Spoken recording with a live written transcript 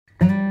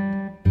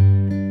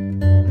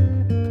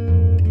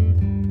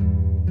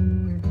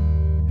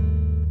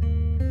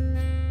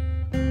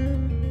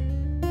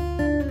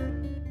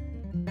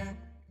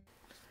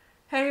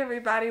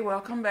everybody,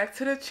 welcome back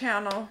to the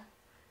channel.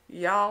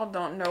 Y'all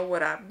don't know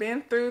what I've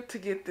been through to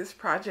get this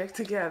project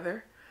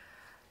together.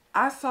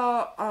 I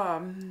saw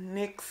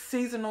Nick's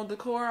Seasonal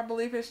Decor, I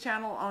believe his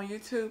channel on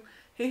YouTube.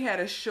 He had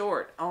a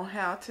short on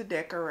how to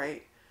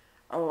decorate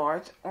a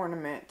large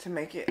ornament to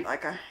make it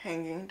like a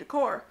hanging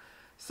decor.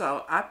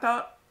 So I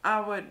thought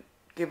I would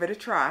give it a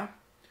try.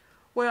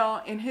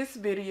 Well, in his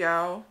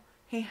video,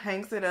 he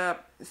hangs it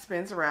up, it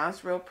spins around,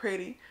 it's real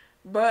pretty.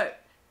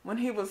 But when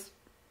he was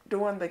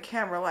doing the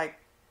camera, like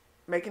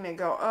making it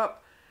go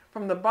up,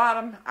 from the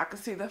bottom, I could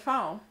see the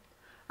foam.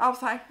 I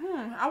was like,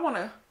 I want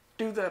to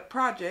do the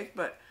project,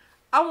 but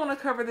I want to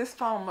cover this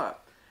foam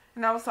up.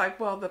 And I was like,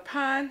 well, the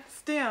pine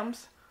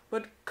stems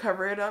would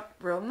cover it up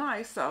real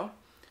nice. So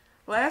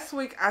last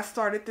week I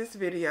started this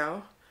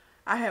video.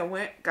 I had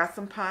got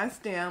some pine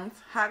stems,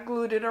 hot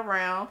glued it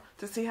around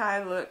to see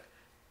how it looked.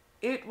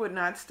 It would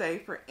not stay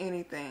for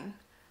anything.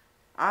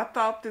 I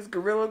thought this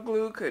Gorilla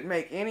Glue could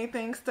make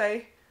anything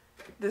stay.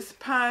 This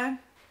pine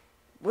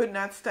would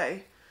not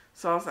stay.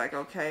 So I was like,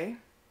 okay,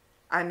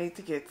 I need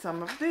to get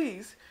some of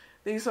these.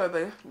 These are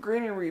the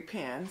greenery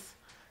pins.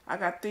 I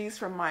got these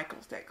from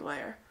Michael's, that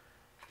glare.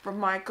 From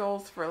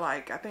Michael's for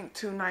like, I think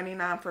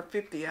 $2.99 for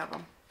 50 of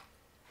them.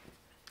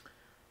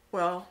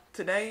 Well,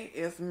 today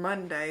is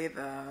Monday,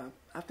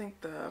 I think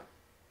the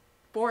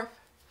 4th.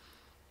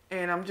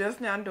 And I'm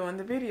just now doing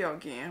the video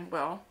again.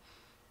 Well,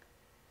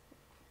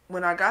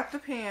 when I got the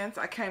pins,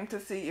 I came to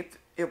see if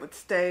it would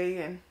stay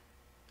and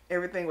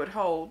everything would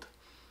hold.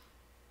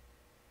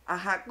 I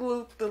hot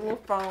glued the little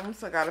foam,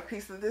 so I got a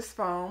piece of this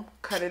foam,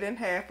 cut it in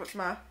half with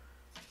my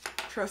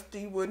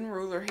trusty wooden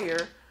ruler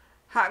here,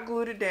 hot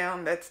glued it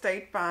down, that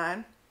stayed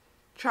fine.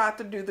 Tried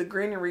to do the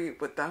greenery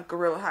with the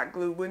Gorilla Hot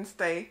Glue, wouldn't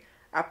stay.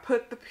 I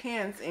put the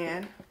pins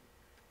in,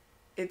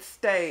 it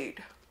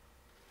stayed.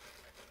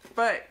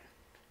 But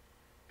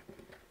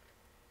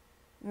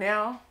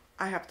now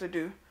I have to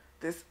do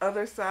this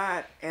other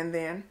side, and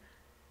then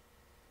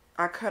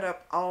I cut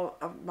up all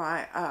of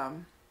my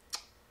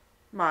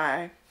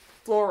my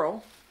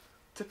floral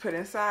to put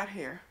inside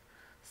here.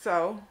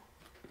 So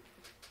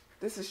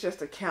this is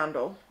just a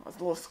candle, a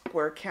little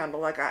square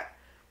candle I got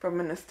from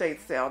an estate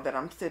sale that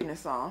I'm sitting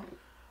this on.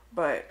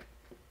 But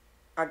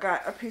I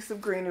got a piece of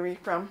greenery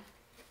from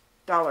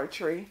Dollar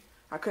Tree.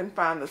 I couldn't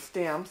find the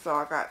stem, so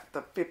I got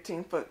the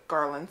 15-foot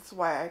garland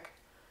swag.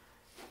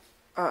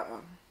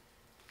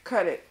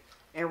 Cut it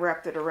and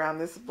wrapped it around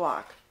this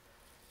block.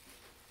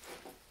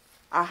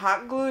 I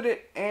hot glued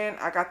it and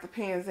I got the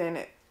pins in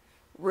it.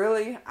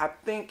 Really, I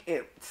think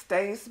it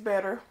stays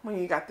better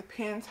when you got the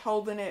pins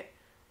holding it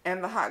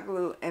and the hot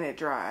glue and it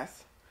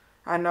dries.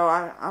 I know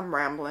I'm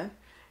rambling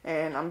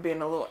and I'm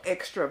being a little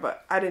extra,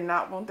 but I did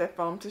not want that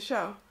foam to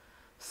show.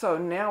 So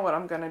now what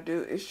I'm going to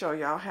do is show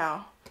y'all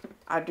how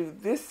I do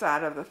this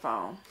side of the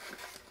foam.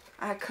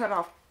 I cut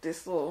off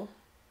this little,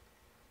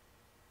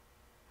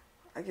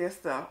 I guess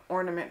the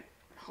ornament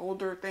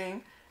holder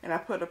thing, and I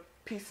put a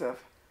piece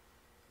of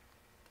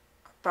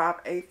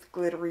 5/8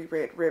 glittery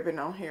red ribbon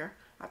on here.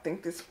 I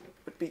think this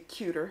would be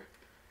cuter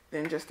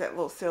than just that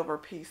little silver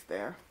piece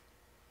there.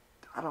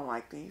 I don't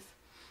like these.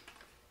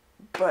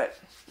 But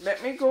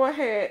let me go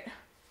ahead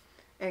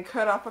and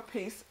cut off a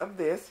piece of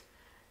this,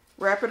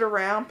 wrap it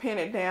around, pin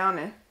it down,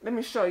 and let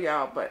me show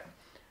y'all. But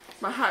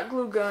my hot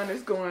glue gun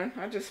is going.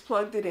 I just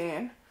plugged it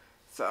in.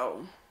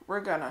 So we're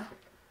gonna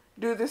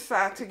do this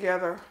side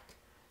together,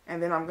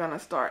 and then I'm gonna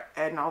start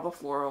adding all the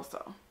floral.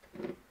 So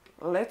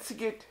let's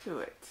get to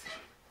it.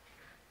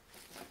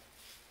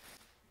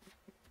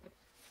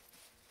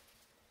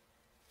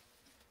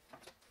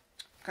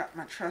 Got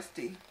my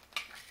trusty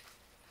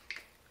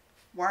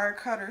wire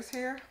cutters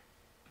here.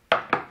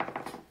 Let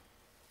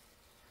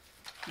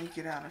me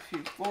get out a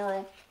few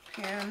floral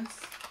pins.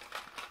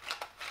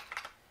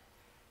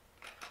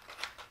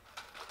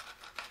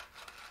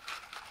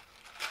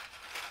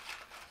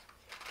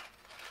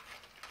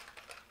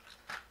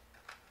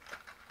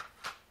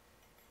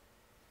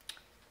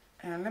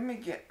 And let me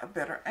get a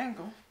better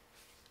angle.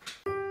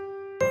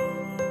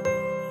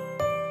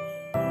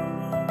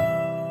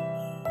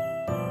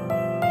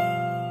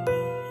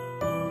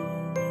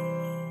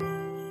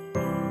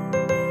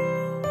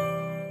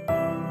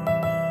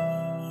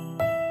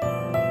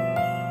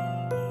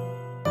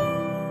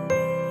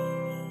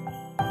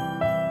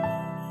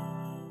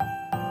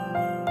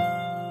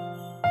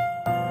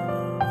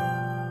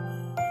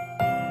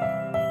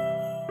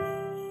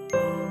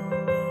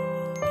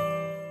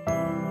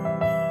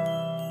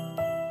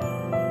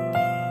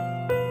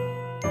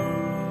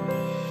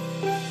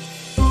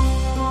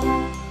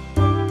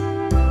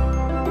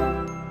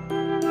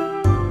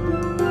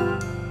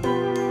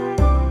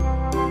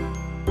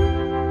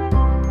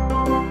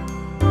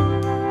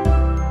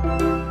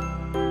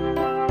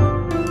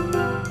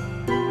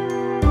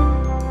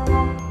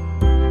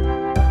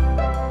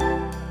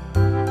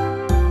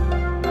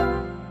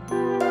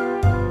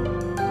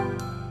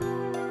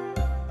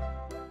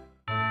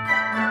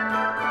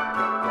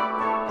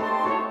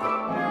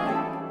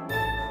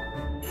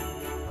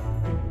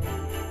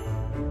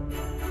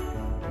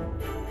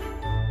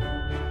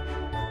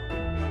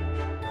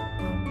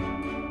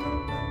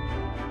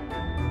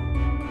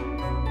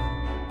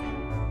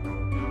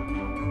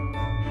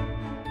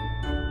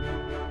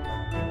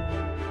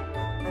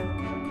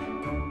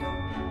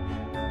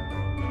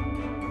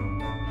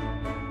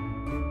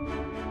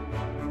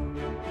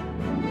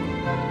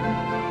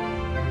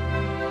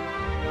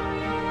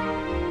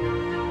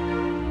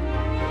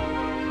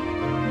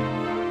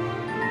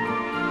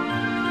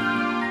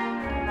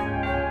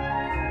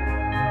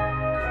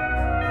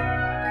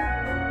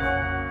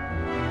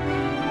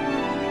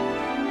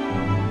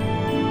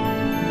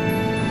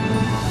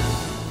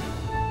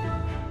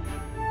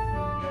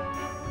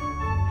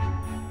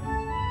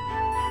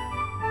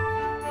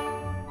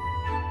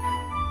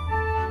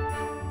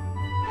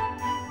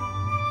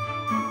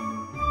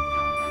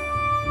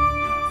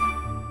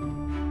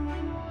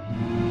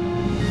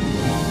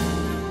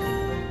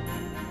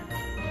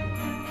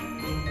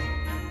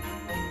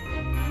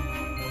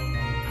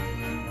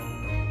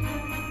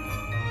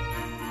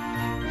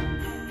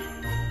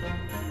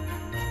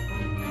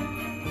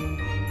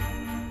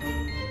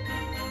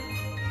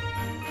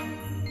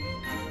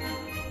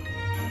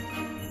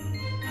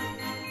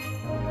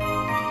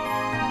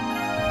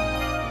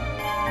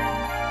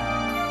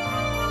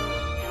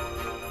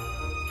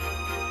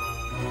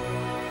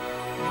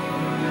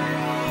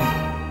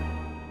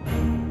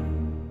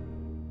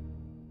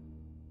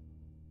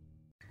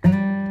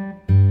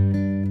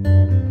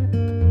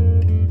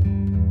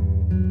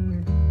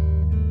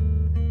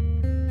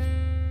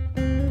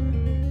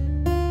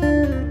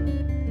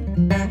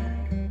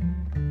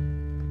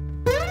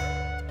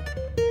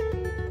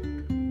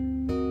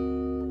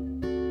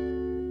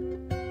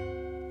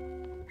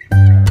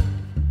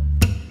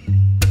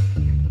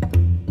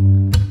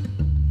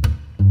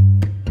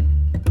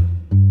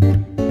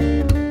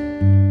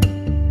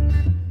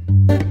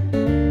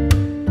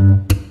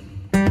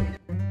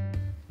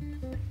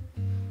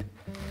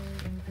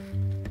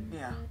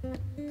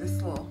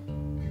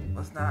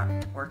 was not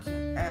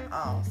working at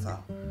all. So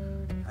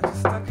I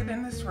just stuck it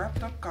in this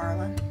wrapped up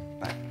garland.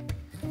 But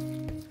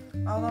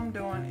all I'm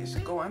doing is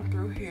going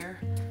through here,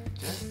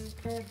 just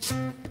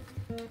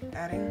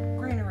adding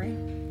greenery.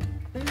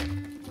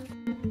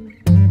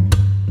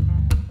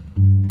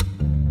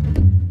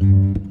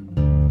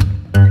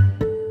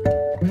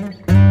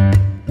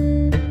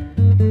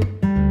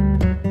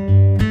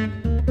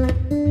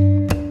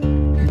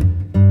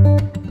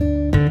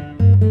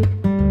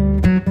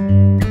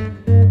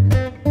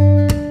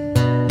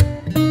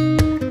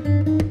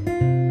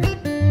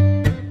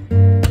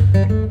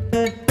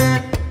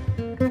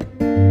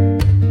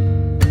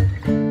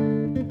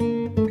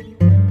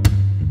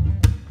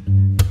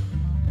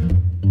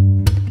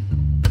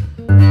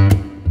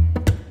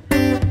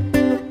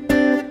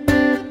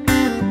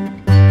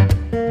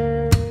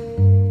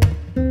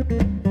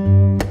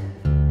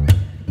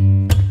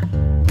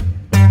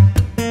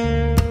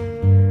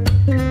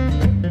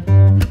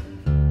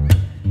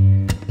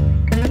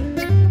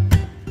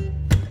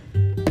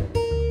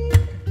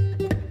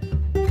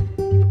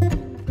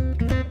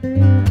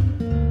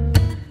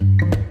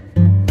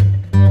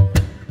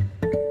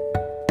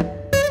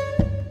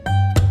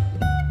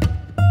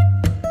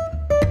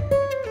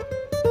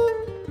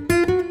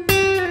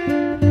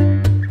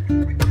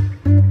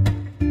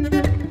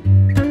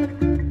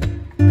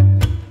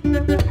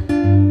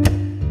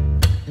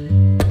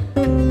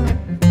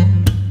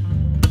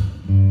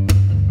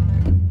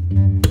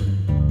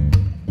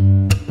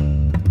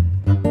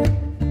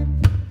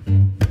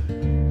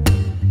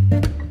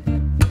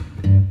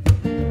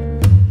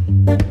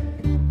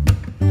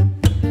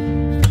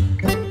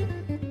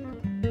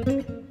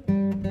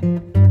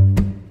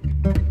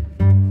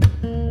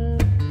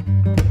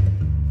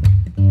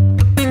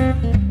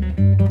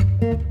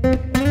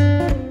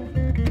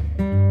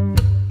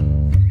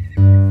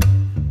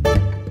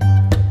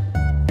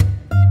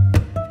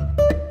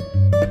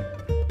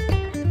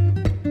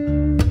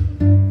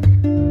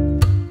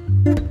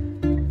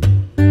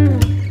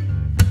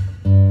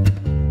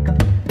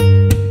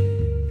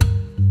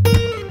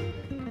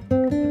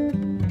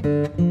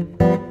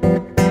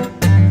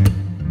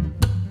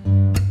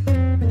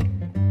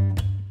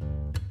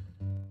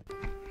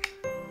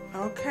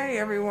 Okay,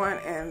 everyone,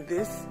 and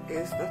this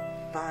is the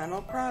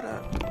final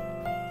product.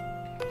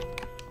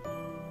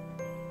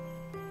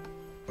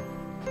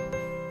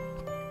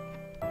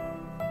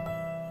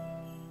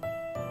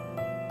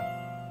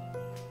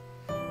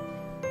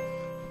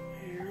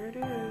 Here it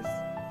is.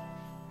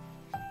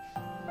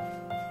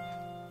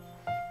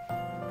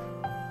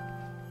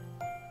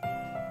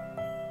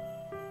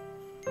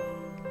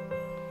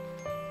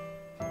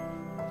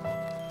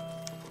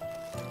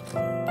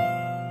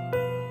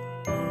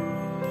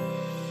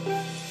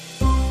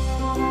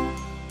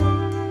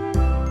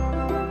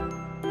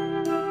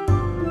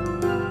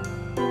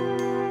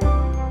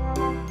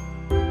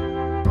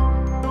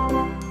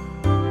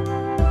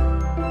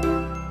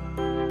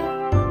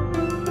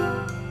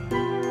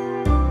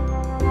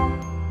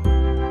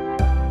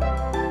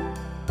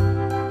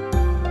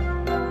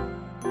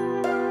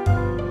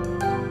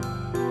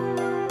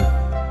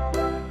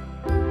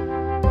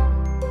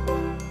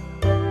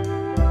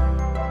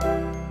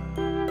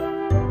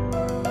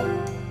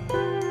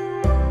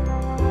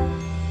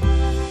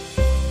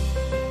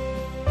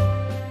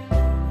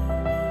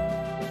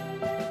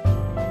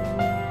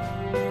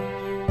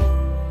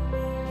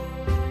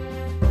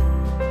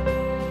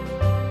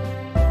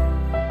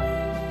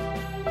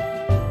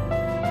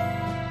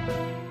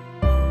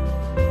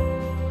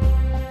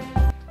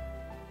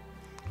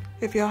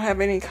 If y'all have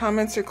any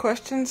comments or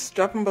questions,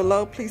 drop them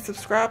below. Please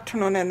subscribe,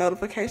 turn on that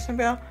notification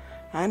bell.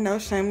 I know,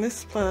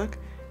 shameless plug,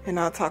 and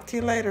I'll talk to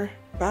you later.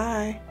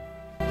 Bye.